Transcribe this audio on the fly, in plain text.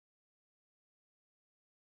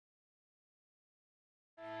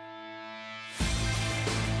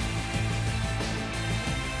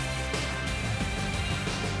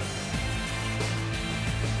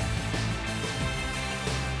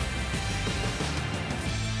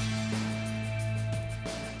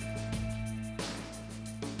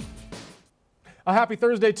A happy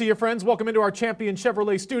Thursday to you, friends. Welcome into our Champion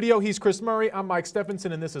Chevrolet studio. He's Chris Murray. I'm Mike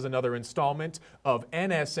Stefansson, and this is another installment of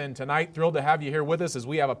NSN Tonight. Thrilled to have you here with us as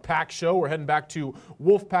we have a packed show. We're heading back to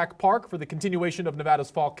Wolfpack Park for the continuation of Nevada's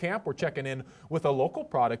fall camp. We're checking in with a local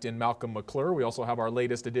product in Angus McClure. We also have our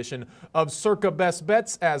latest edition of Circa Best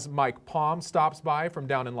Bets as Mike Palm stops by from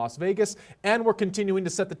down in Las Vegas. And we're continuing to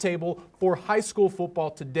set the table for high school football.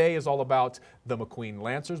 Today is all about the McQueen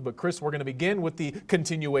Lancers. But Chris, we're going to begin with the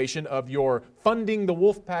continuation of your Funding the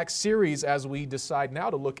Wolfpack series as we decide now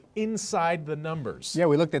to look inside the numbers. Yeah,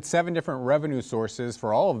 we looked at 7 different revenue sources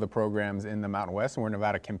for all of the programs in the Mountain West, and where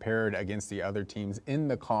Nevada compared against the other teams in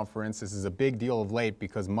the conference. This is a big deal of late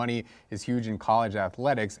because money is huge in college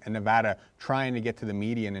athletics, and Nevada trying to get to the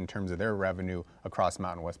median in terms of their revenue across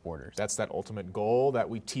Mountain West borders. That's that ultimate goal that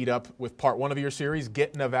we teed up with part 1 of your series,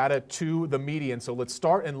 get Nevada to the median. So let's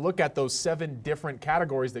start and look at those 7 different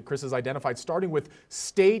categories that Chris has identified, starting with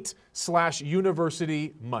state/university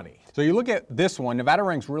money. So you look at this one, Nevada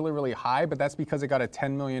ranks really, really high, but that's because it got a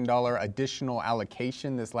 $10 million additional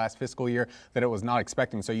allocation this last fiscal year that it was not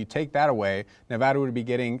expecting. So you take that away, Nevada would be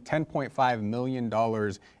getting $10.5 million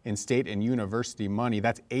in state and university money.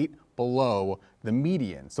 That's 8 below the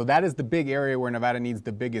median. So that is the big area where Nevada needs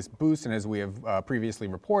the biggest boost. And as we have previously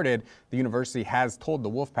reported, the university has told the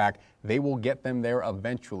Wolfpack they will get them there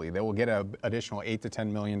eventually. They will get an additional $8 to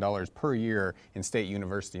 $10 million per year in state,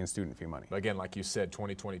 university, and student fee money. Again, like you said,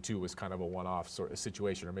 2022 was kind of a one-off sort of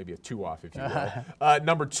situation, or maybe a two-off, if you will.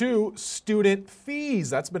 Number 2, student fees.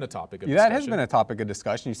 That's been a topic of discussion. That has been a topic of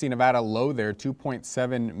discussion. You see Nevada low there,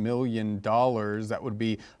 $2.7 million. That would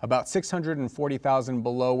be about $640,000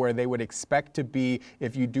 below where they would expect to be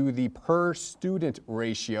if you do the per student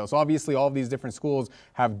ratio. So obviously all of these different schools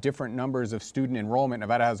have different numbers of student enrollment.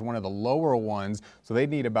 Nevada has one of the lower ones, so they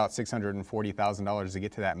need about $640,000 to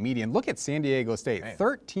get to that median. Look at San Diego State,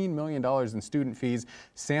 $13 million in student fees.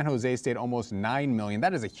 San Jose State almost $9 million.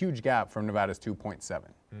 That is a huge gap from Nevada's 2.7.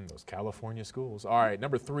 Those California schools. All right,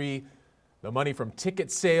 number 3. The money from ticket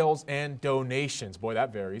sales and donations. Boy,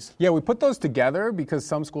 that varies. Yeah, we put those together because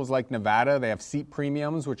some schools like Nevada, they have seat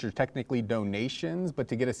premiums, which are technically donations, but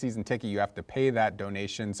to get a season ticket, you have to pay that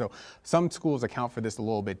donation. So some schools account for this a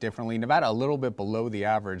little bit differently. Nevada, a little bit below the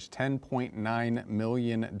average, $10.9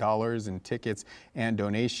 million in tickets and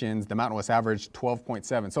donations. The Mountain West average,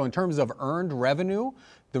 12.7. So in terms of earned revenue,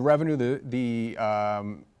 the revenue the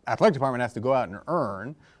athletic department has to go out and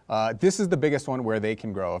earn. This is the biggest one where they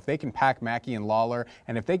can grow. If they can pack Mackey and Lawler,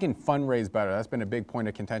 and if they can fundraise better, that's been a big point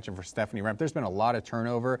of contention for Stephanie Remp. There's been a lot of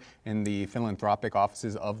turnover in the philanthropic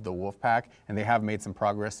offices of the Wolfpack, and they have made some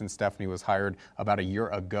progress since Stephanie was hired about a year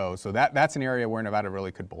ago. So that's an area where Nevada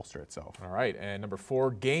really could bolster itself. All right, and number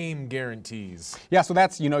 4, game guarantees. Yeah, so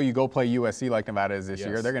that's, you go play USC like Nevada is this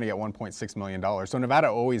year, they're going to get $1.6 million. So Nevada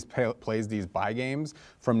always plays these buy games.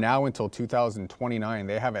 From now until 2029,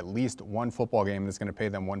 they have at least one football game that's going to pay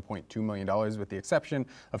them $1.2 million, with the exception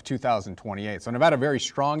of 2028. So Nevada very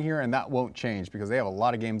strong here, and that won't change because they have a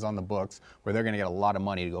lot of games on the books where they're going to get a lot of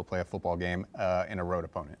money to go play a football game in a road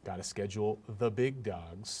opponent. Got to schedule the big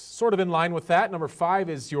dogs. Sort of in line with that, number 5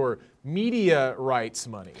 is your media rights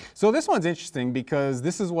money. So this one's interesting because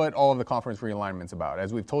this is what all of the conference realignment's about.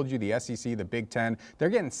 As we've told you, the SEC, the Big Ten, they're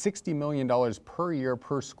getting $60 million per year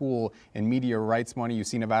per school in media rights money. You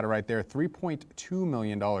see Nevada right there, $3.2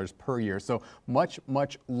 million per year. So much,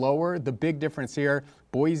 much lower. The big difference here,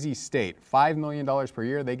 Boise State, $5 million per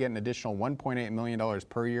year. They get an additional $1.8 million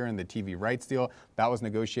per year in the TV rights deal. That was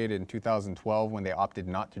negotiated in 2012 when they opted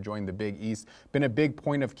not to join the Big East. Been a big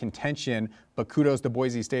point of contention, but kudos to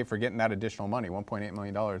Boise State for getting that additional money. $1.8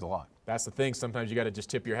 million, a lot. That's the thing. Sometimes you got to just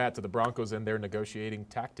tip your hat to the Broncos and their negotiating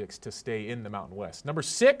tactics to stay in the Mountain West. Number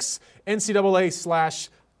 6,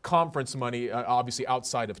 NCAA/conference money, obviously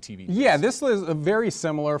outside of TV. Yeah, this is very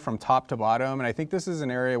similar from top to bottom, and I think this is an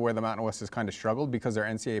area where the Mountain West has kind of struggled because their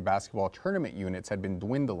NCAA basketball tournament units had been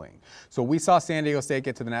dwindling. So we saw San Diego State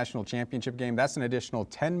get to the national championship game. That's an additional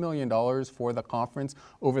 $10 million for the conference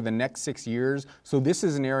over the next 6 years. So this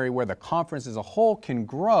is an area where the conference as a whole can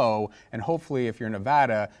grow, and hopefully if you're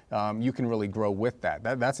Nevada, you can really grow with that.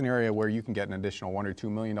 That's an area where you can get an additional $1 or $2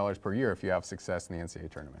 million per year if you have success in the NCAA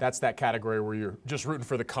tournament. That's that category where you're just rooting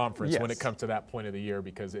for the conference when it comes to that point of the year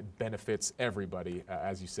because it benefits everybody.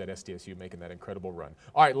 As you said, SDSU making that incredible run.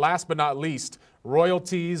 All right, last but not least,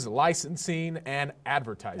 royalties, licensing, and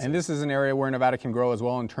advertising. And this is an area where Nevada can grow as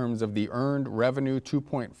well in terms of the earned revenue,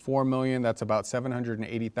 $2.4 million. That's about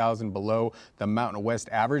 $780,000 below the Mountain West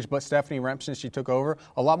average. But Stephanie Remp, since she took over,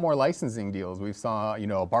 a lot more licensing deals. We've saw,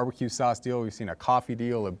 a barbecue sauce deal. We've seen a coffee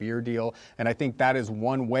deal, a beer deal. And I think that is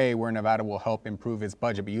one way where Nevada will help improve its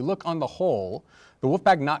budget. But you look on the whole, the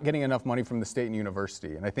Wolfpack not getting enough money from the state and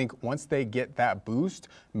university. And I think once they get that boost,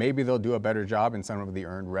 maybe they'll do a better job in some of the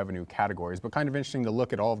earned revenue categories. But kind of interesting to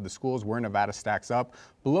look at all of the schools where Nevada stacks up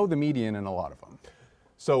below the median in a lot of them.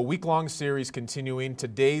 So week-long series continuing.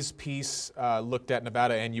 Today's piece looked at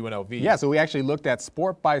Nevada and UNLV. Yeah, so we actually looked at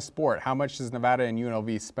sport by sport. How much does Nevada and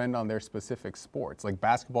UNLV spend on their specific sports? Like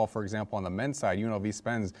basketball, for example, on the men's side, UNLV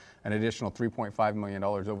spends an additional $3.5 million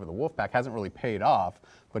over the Wolfpack. Hasn't really paid off,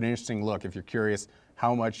 but an interesting look if you're curious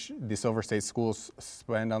how much the Silver State schools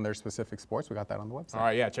spend on their specific sports. We got that on the website. All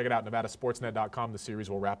right, yeah, check it out, nevadasportsnet.com. The series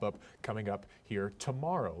will wrap up coming up here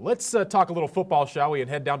tomorrow. Let's talk a little football, shall we, and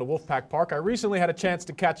head down to Wolfpack Park. I recently had a chance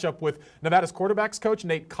to catch up with Nevada's quarterbacks coach,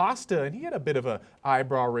 Nate Costa, and he had a bit of an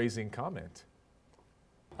eyebrow-raising comment.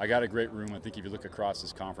 I got a great room. I think if you look across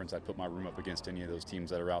this conference, I'd put my room up against any of those teams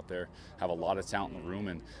that are out there. Have a lot of talent in the room,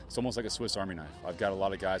 and it's almost like a Swiss Army knife. I've got a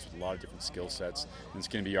lot of guys with a lot of different skill sets, and it's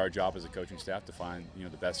going to be our job as a coaching staff to find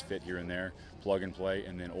the best fit here and there, plug and play,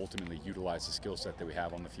 and then ultimately utilize the skill set that we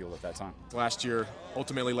have on the field at that time. Last year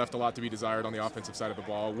ultimately left a lot to be desired on the offensive side of the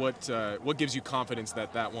ball. What gives you confidence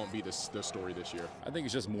that that won't be the story this year? I think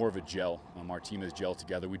it's just more of a gel. Our team has gelled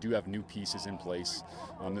together. We do have new pieces in place.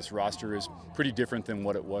 This roster is pretty different than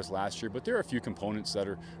what it was last year, but there are a few components that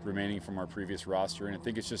are remaining from our previous roster, and I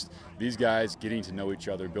think it's just these guys getting to know each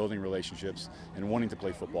other, building relationships, and wanting to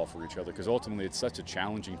play football for each other, because ultimately it's such a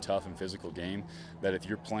challenging, tough, and physical game that if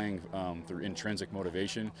you're playing through intrinsic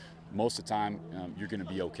motivation, most of the time you're going to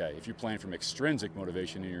be okay. If you're playing from extrinsic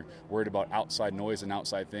motivation and you're worried about outside noise and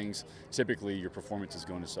outside things, typically your performance is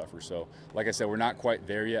going to suffer. So like I said, we're not quite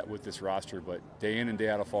there yet with this roster, but day in and day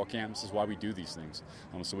out of fall camp, this is why we do these things,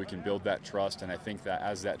 so we can build that trust. And I think that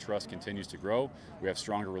as that trust continues to grow, we have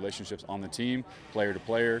stronger relationships on the team, player to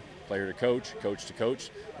player, player to coach, coach to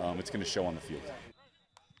coach. It's going to show on the field.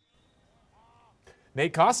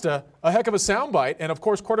 Nate Costa, a heck of a soundbite. And, of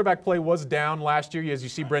course, quarterback play was down last year. As you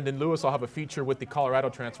see, Brendan Lewis will have a feature with the Colorado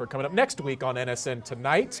transfer coming up next week on NSN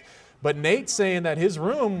Tonight. But Nate saying that his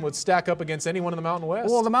room would stack up against anyone in the Mountain West.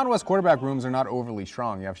 Well, the Mountain West quarterback rooms are not overly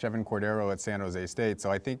strong. You have Chevin Cordero at San Jose State. So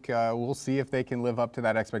I think we'll see if they can live up to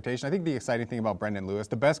that expectation. I think the exciting thing about Brendan Lewis,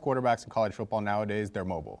 the best quarterbacks in college football nowadays, they're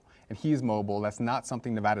mobile. And he's mobile. That's not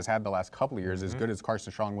something Nevada's had the last couple of years, as good as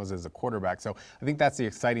Carson Strong was as a quarterback. So I think that's the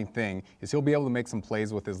exciting thing, is he'll be able to make some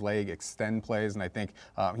plays with his leg, extend plays, and I think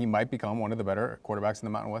he might become one of the better quarterbacks in the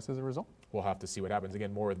Mountain West as a result. We'll have to see what happens.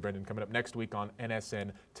 Again, more with Brendan coming up next week on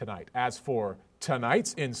NSN Tonight. As for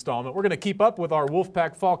tonight's installment, we're going to keep up with our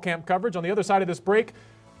Wolfpack Fall Camp coverage. On the other side of this break,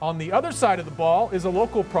 on the other side of the ball, is a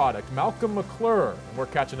local product, Malcolm McClure. And we're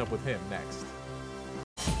catching up with him next.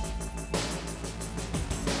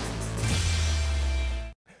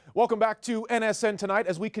 Welcome back to NSN Tonight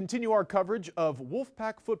as we continue our coverage of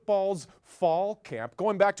Wolfpack football's fall camp.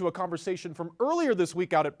 Going back to a conversation from earlier this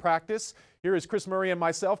week out at practice, here is Chris Murray and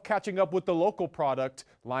myself catching up with the local product,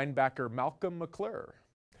 linebacker Malcolm McClure.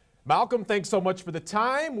 Malcolm, thanks so much for the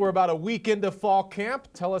time. We're about a week into fall camp.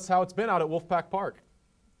 Tell us how it's been out at Wolfpack Park.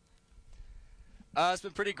 It's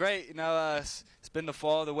been pretty great. It's been the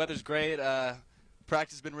fall. The weather's great.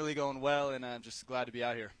 Practice has been really going well, and I'm just glad to be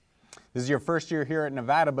out here. This is your first year here at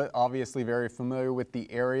Nevada, but obviously very familiar with the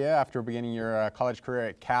area. After beginning your college career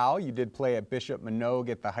at Cal, you did play at Bishop Manogue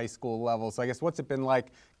at the high school level. So I guess what's it been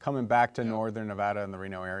like coming back to Northern Nevada and the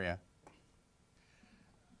Reno area?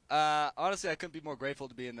 Honestly, I couldn't be more grateful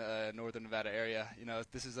to be in the Northern Nevada area.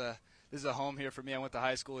 This is a home here for me. I went to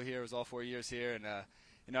high school here. It was all 4 years here,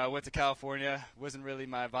 and I went to California. Wasn't really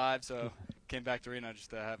my vibe, so came back to Reno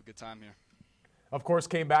just to have a good time here. Of course,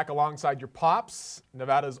 came back alongside your pops,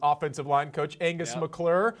 Nevada's offensive line coach, Angus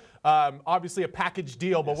McClure. Obviously a package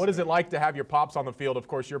deal, but what is it like to have your pops on the field? Of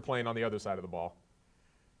course, you're playing on the other side of the ball.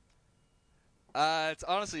 It's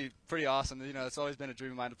honestly pretty awesome. It's always been a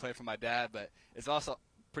dream of mine to play for my dad, but it's also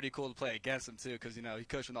pretty cool to play against him too, because he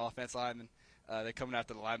coached on the offense line, and they're coming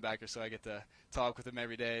after the linebacker, so I get to talk with him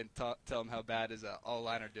every day and tell him how bad his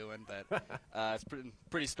all-liner doing. But it's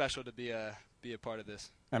pretty special to be a part of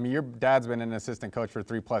this. I mean, your dad's been an assistant coach for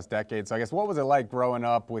 3+ decades. So I guess what was it like growing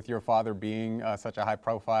up with your father being such a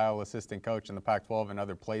high-profile assistant coach in the Pac-12 and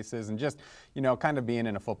other places, and just kind of being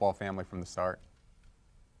in a football family from the start?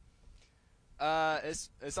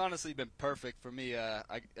 It's honestly been perfect for me.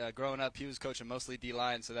 Growing up, he was coaching mostly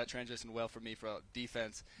D-line, so that transitioned well for me for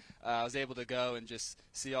defense. I was able to go and just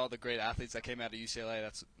see all the great athletes that came out of UCLA.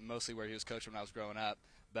 That's mostly where he was coaching when I was growing up.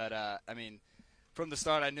 But, from the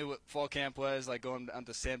start, I knew what fall camp was, like going down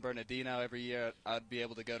to San Bernardino every year. I'd be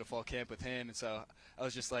able to go to fall camp with him, and so I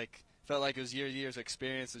was just felt like it was years of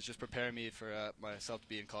experience. It was just preparing me for myself to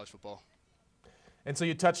be in college football. And so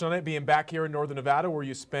you touched on it, being back here in Northern Nevada where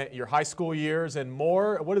you spent your high school years and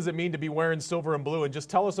more. What does it mean to be wearing silver and blue? And just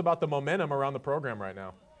tell us about the momentum around the program right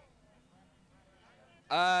now.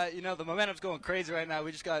 The momentum's going crazy right now.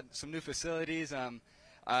 We just got some new facilities.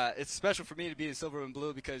 It's special for me to be in silver and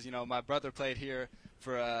blue because, my brother played here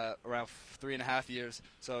for around 3.5 years,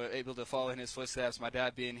 so able to follow in his footsteps. My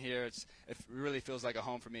dad being here, it really feels like a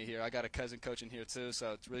home for me here. I got a cousin coaching here too,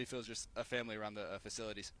 so it really feels just a family around the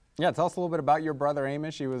facilities. Yeah, tell us a little bit about your brother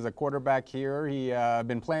Amish. He was a quarterback here. He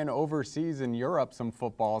been playing overseas in Europe some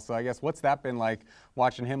football, so I guess what's that been like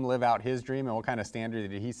watching him live out his dream, and what kind of standard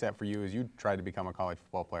did he set for you as you tried to become a college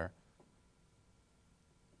football player?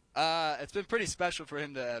 It's been pretty special for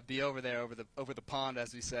him to be over there, over the pond,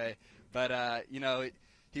 as we say. But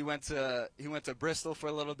he went to Bristol for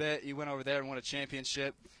a little bit. He went over there and won a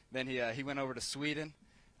championship. Then he went over to Sweden.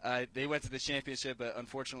 They went to the championship, but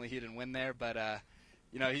unfortunately he didn't win there. But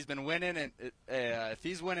he's been winning, and if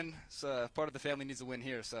he's winning, so part of the family needs to win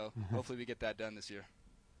here. So hopefully we get that done this year.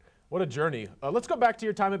 What a journey. Let's go back to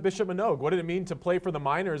your time at Bishop Manogue. What did it mean to play for the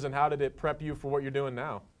Miners, and how did it prep you for what you're doing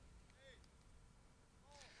now?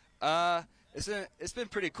 It's been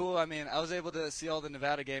pretty cool. I mean, I was able to see all the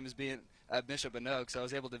Nevada games being at Bishop Manogue, so I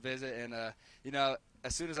was able to visit. And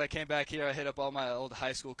as soon as I came back here, I hit up all my old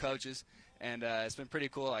high school coaches, and it's been pretty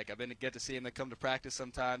cool. Like, I've been to get to see them and come to practice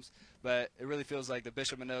sometimes, but it really feels like the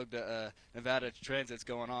Bishop Manogue Nevada transit's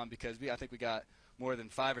going on because I think we got more than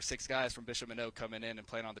 5 or 6 guys from Bishop Manogue coming in and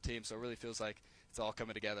playing on the team, so it really feels like it's all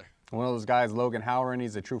coming together. One of those guys, Logan Howren,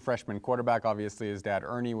 he's a true freshman quarterback. Obviously, his dad,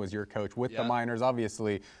 Ernie, was your coach with the Miners.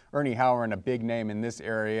 Obviously, Ernie Howren, a big name in this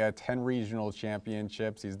area, 10 regional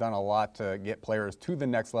championships. He's done a lot to get players to the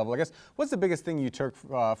next level. I guess, what's the biggest thing you took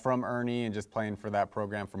from Ernie and just playing for that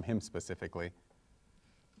program from him specifically?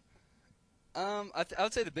 I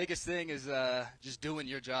would say the biggest thing is just doing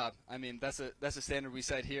your job. I mean, that's a standard we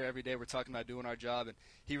set here every day. We're talking about doing our job, and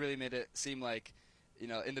he really made it seem like,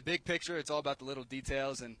 in the big picture, it's all about the little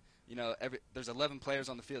details, and there's 11 players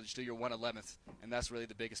on the field. Just do your 1/11th, and that's really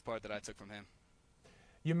the biggest part that I took from him.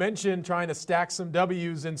 You mentioned trying to stack some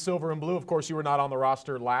W's in silver and blue. Of course, you were not on the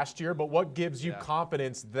roster last year, but what gives you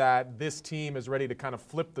confidence that this team is ready to kind of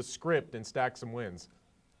flip the script and stack some wins?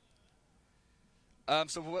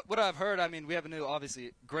 So what I've heard, I mean, we have a new,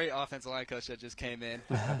 obviously, great offensive line coach that just came in,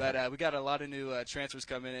 but we got a lot of new transfers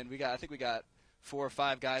coming in. I think we got 4 or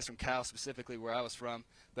 5 guys from Cal, specifically where I was from,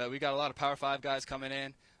 but we got a lot of Power 5 guys coming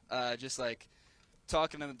in. Just like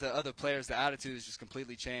talking to the other players, the attitude has just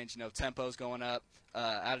completely changed. Tempo's going up,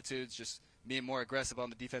 attitudes just being more aggressive on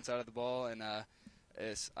the defense side of the ball, and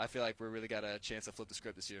I feel like we really got a chance to flip the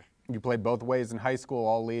script this year. You played both ways in high school,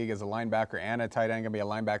 all league as a linebacker and a tight end. Going to be a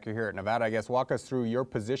linebacker here at Nevada. I guess walk us through your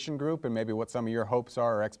position group and maybe what some of your hopes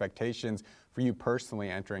are or expectations for you personally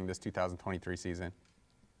entering this 2023 season.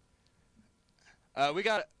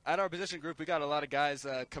 At our position group, we got a lot of guys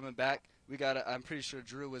coming back. I'm pretty sure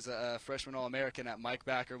Drew was a freshman All-American at Mike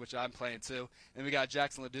Backer, which I'm playing too. And we got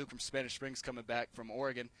Jackson LeDuc from Spanish Springs coming back from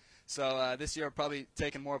Oregon. So this year I'm probably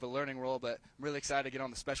taking more of a learning role, but I'm really excited to get on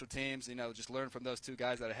the special teams, just learn from those 2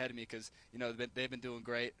 guys that are ahead of me because, they've been doing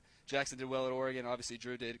great. Jackson did well at Oregon. Obviously,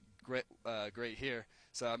 Drew did great here.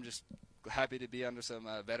 So I'm just happy to be under some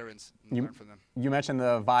veterans and learn from them. You mentioned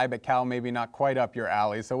the vibe at Cal maybe not quite up your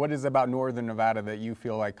alley. So what is it about Northern Nevada that you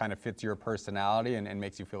feel like kind of fits your personality and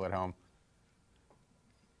makes you feel at home?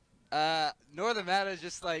 Northern Nevada is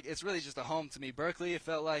just like, it's really just a home to me. Berkeley, it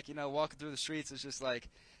felt like, walking through the streets, it's just like,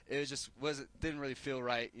 didn't really feel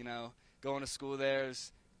right, Going to school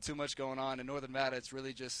there's too much going on. In Northern Nevada, it's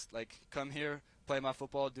really just like, come here, play my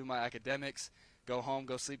football, do my academics, go home,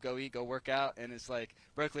 go sleep, go eat, go work out. And it's like,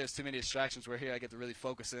 Berkeley has too many distractions, where here I get to really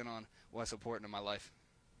focus in on what's important in my life.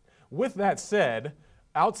 With that said,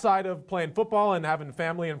 outside of playing football and having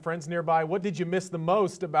family and friends nearby, what did you miss the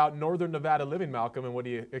most about Northern Nevada living, Malcolm, and what are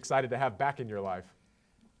you excited to have back in your life?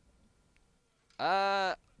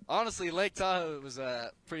 Honestly, Lake Tahoe was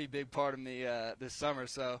a pretty big part of me this summer.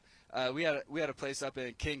 So we had a place up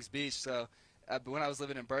in Kings Beach. So when I was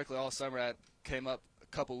living in Berkeley all summer, I came up a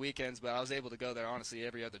couple weekends, but I was able to go there honestly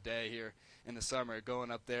every other day here in the summer,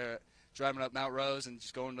 going up there, driving up Mount Rose and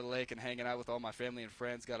just going to the lake and hanging out with all my family and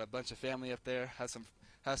friends. Got a bunch of family up there, has some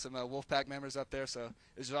Wolfpack members up there, so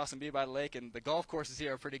it was just awesome to be by the lake. And the golf courses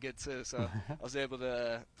here are pretty good too, so I was able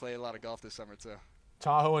to play a lot of golf this summer too.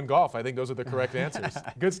 Tahoe and golf, I think those are the correct answers.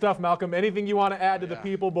 Good stuff, Malcolm. Anything you want to add to the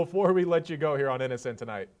people before we let you go here on NSN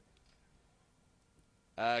Tonight?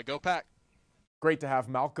 Go Pack. Great to have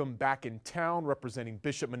Malcolm back in town representing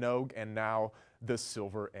Bishop Manogue and now the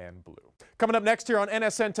silver and blue. Coming up next here on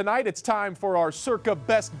NSN Tonight, it's time for our Circa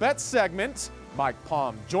Best Bets segment. Mike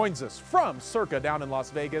Palm joins us from Circa down in Las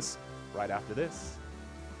Vegas right after this.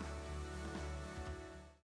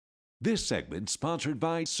 This segment sponsored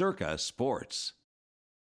by Circa Sports.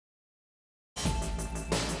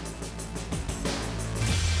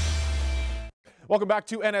 Welcome back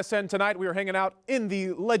to NSN Tonight. We are hanging out in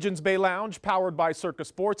the Legends Bay Lounge, powered by Circa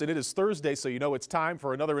Sports, and it is Thursday, so you know it's time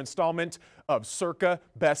for another installment of Circa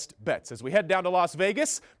Best Bets. As we head down to Las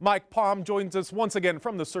Vegas, Mike Palm joins us once again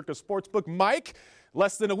from the Circa Sportsbook. Mike,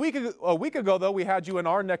 less than a week ago, though, we had you in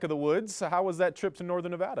our neck of the woods. How was that trip to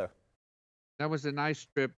Northern Nevada? That was a nice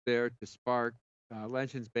trip there to Spark.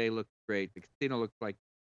 Legends Bay looked great. The casino looked like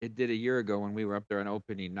it did a year ago when we were up there on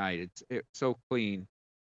opening night. It's so clean.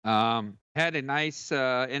 Had a nice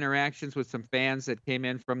interactions with some fans that came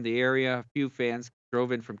in from the area. A few fans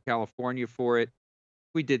drove in from California for it.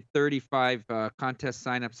 We did 35 contest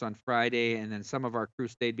signups on Friday, and then some of our crew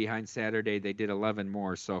stayed behind Saturday. They did 11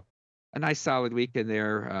 more. So a nice solid weekend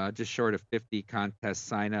there, just short of 50 contest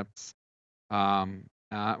signups.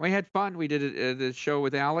 We had fun. We did the show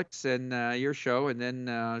with Alex and your show, and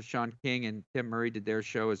then Sean King and Tim Murray did their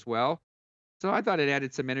show as well. So I thought it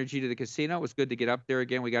added some energy to the casino. It was good to get up there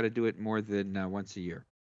again. We got to do it more than once a year.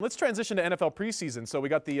 Let's transition to NFL preseason. So we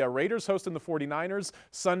got the Raiders hosting the 49ers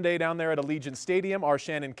Sunday down there at Allegiant Stadium. Our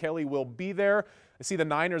Shannon Kelly will be there. I see the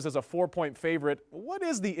Niners as a 4-point favorite. What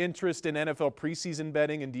is the interest in NFL preseason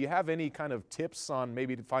betting, and do you have any kind of tips on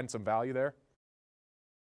maybe to find some value there?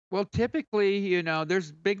 Well, typically,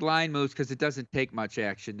 there's big line moves because it doesn't take much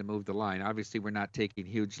action to move the line. Obviously, we're not taking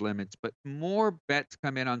huge limits, but more bets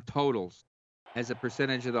come in on totals as a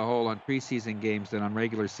percentage of the whole on preseason games than on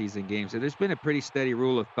regular season games. And there's been a pretty steady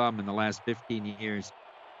rule of thumb in the last 15 years.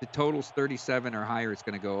 The total's 37 or higher, it's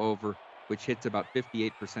going to go over, which hits about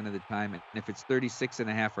 58% of the time. And if it's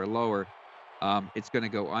 36.5 or lower, it's going to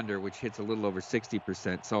go under, which hits a little over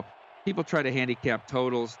 60%. So people try to handicap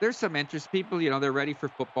totals. There's some interest. People, they're ready for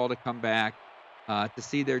football to come back, to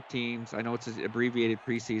see their teams. I know it's an abbreviated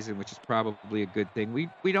preseason, which is probably a good thing.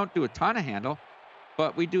 We don't do a ton of handle,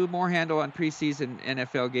 but we do more handle on preseason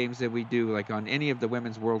NFL games than we do like on any of the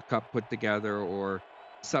Women's World Cup put together or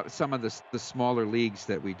some of the smaller leagues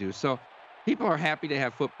that we do. So people are happy to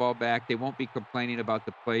have football back. They won't be complaining about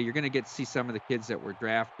the play. You're going to get to see some of the kids that were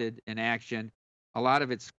drafted in action. A lot of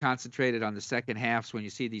it's concentrated on the second halves when you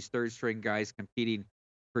see these third-string guys competing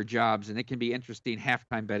for jobs, and it can be interesting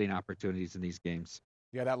halftime betting opportunities in these games.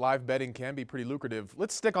 Yeah, that live betting can be pretty lucrative.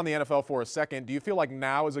 Let's stick on the NFL for a second. Do you feel like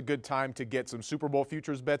now is a good time to get some Super Bowl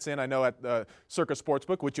futures bets in? I know at Circa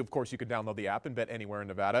Sportsbook, which of course you can download the app and bet anywhere in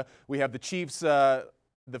Nevada. We have the Chiefs, the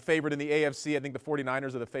favorite in the AFC. I think the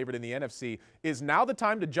 49ers are the favorite in the NFC. Is now the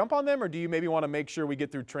time to jump on them, or do you maybe want to make sure we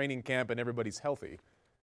get through training camp and everybody's healthy?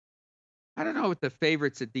 I don't know with the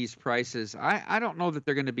favorites at these prices. I don't know that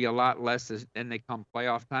they're going to be a lot less than they come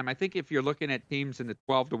playoff time. I think if you're looking at teams in the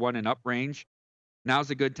 12-1 and up range, now's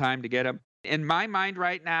a good time to get them. In my mind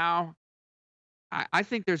right now, I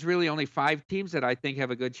think there's really only 5 teams that I think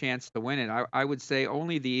have a good chance to win it. I would say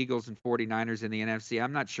only the Eagles and 49ers in the NFC.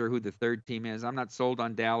 I'm not sure who the third team is. I'm not sold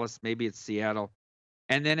on Dallas. Maybe it's Seattle.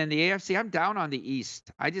 And then in the AFC, I'm down on the East.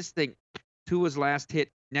 I just think Tua's next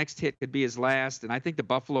hit could be his last, and I think the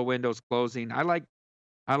Buffalo window's closing. I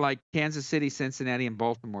like Kansas City, Cincinnati, and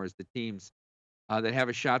Baltimore as the teams that have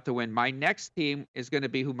a shot to win. My next team is going to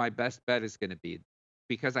be who my best bet is going to be,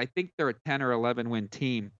 because I think they're a 10 or 11 win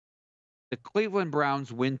team. The Cleveland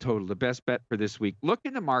Browns win total, the best bet for this week. Look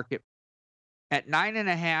in the market. At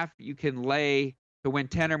 9.5, you can lay to win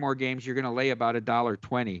 10 or more games. You're going to lay about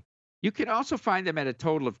 $1.20. You can also find them at a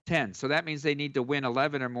total of 10. So that means they need to win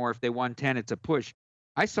 11 or more. If they won 10, it's a push.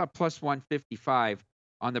 I saw plus 155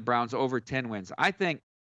 on the Browns over 10 wins. I think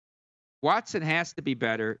Watson has to be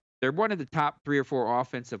better. They're one of the top 3 or 4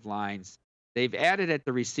 offensive lines. They've added at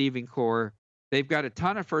the receiving core. They've got a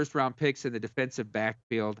ton of first-round picks in the defensive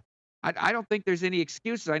backfield. I don't think there's any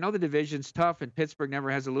excuses. I know the division's tough, and Pittsburgh never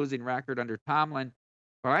has a losing record under Tomlin,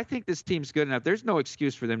 but I think this team's good enough. There's no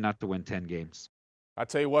excuse for them not to win 10 games. I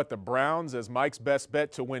tell you what, the Browns as Mike's best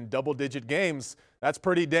bet to win double-digit games. That's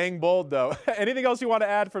pretty dang bold, though. Anything else you want to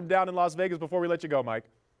add from down in Las Vegas before we let you go, Mike?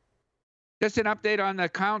 Just an update on the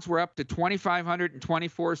counts. We're up to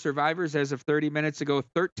 2,524 survivors as of 30 minutes ago,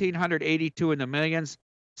 1,382 in the millions.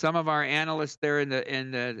 Some of our analysts there and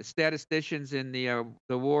the statisticians in the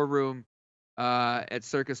war room at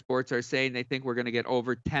Circa Sports are saying they think we're going to get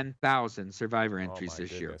over 10,000 survivor entries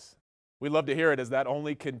this year. We love to hear it as that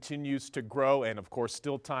only continues to grow. And, of course,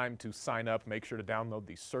 still time to sign up. Make sure to download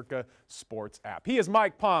the Circa Sports app. He is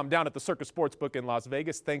Mike Palm down at the Circa Sportsbook in Las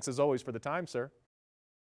Vegas. Thanks, as always, for the time, sir.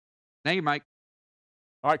 Thank you, Mike.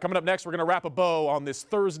 All right, coming up next, we're going to wrap a bow on this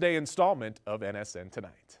Thursday installment of NSN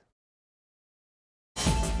Tonight.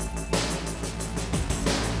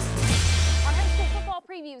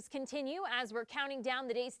 Previews continue as we're counting down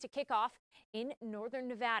the days to kick off in Northern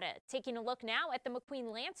Nevada. Taking a look now at the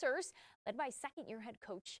McQueen Lancers, led by second-year head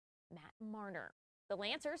coach Matt Marner. The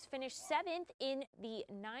Lancers finished 7th in the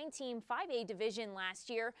 9-team 5A division last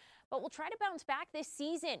year, but will try to bounce back this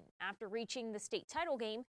season after reaching the state title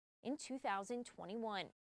game in 2021.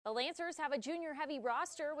 The Lancers have a junior-heavy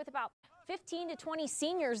roster with about 15 to 20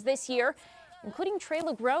 seniors this year, including Trey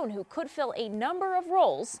LeGrone, who could fill a number of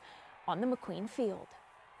roles on the McQueen field.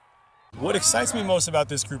 What excites me most about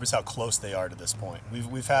this group is how close they are to this point.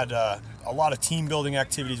 We've had a lot of team building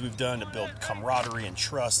activities we've done to build camaraderie and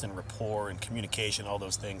trust and rapport and communication, all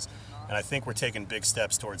those things. And I think we're taking big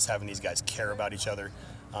steps towards having these guys care about each other.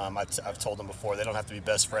 I've told them before, they don't have to be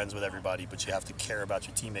best friends with everybody, but you have to care about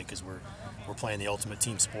your teammate because we're playing the ultimate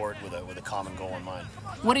team sport with a common goal in mind.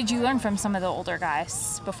 What did you learn from some of the older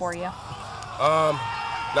guys before you?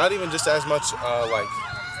 Not even just as much like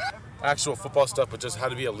actual football stuff, but just how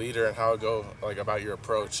to be a leader and how to go about your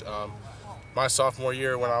approach. My sophomore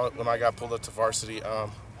year, when I got pulled up to varsity,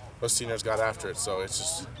 those seniors got after it. So it's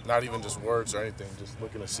just not even just words or anything, just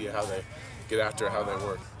looking to see how they get after it, how they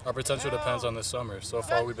work. Our potential depends on this summer. So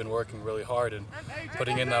far, we've been working really hard and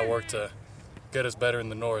putting in that work to get us better in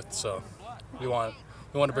the north. So we want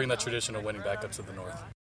to bring that tradition of winning back up to the north.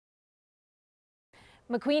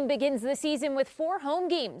 McQueen begins the season with 4 home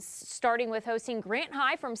games, starting with hosting Grant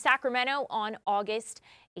High from Sacramento on August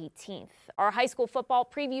 18th. Our high school football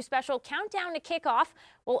preview special Countdown to Kickoff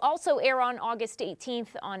will also air on August 18th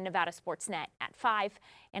on Nevada Sportsnet at 5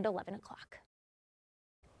 and 11 o'clock.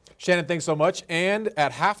 Shannon, thanks so much. And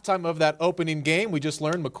at halftime of that opening game, we just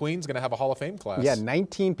learned McQueen's going to have a Hall of Fame class. Yeah,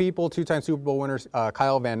 19 people, 2-time Super Bowl winners,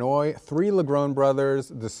 Kyle Van Noy, 3 LeGrone brothers,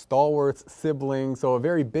 the Stallworth siblings, so a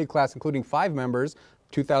very big class, including 5 members.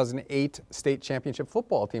 2008 state championship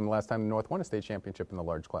football team, last time the North won a state championship in the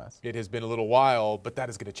large class. It has been a little while, but that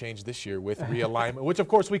is going to change this year with realignment, which of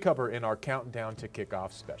course we cover in our Countdown to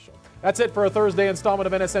Kickoff special. That's it for a Thursday installment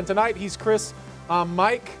of NSN Tonight. He's Chris. I'm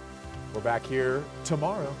Mike. We're back here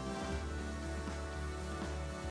tomorrow.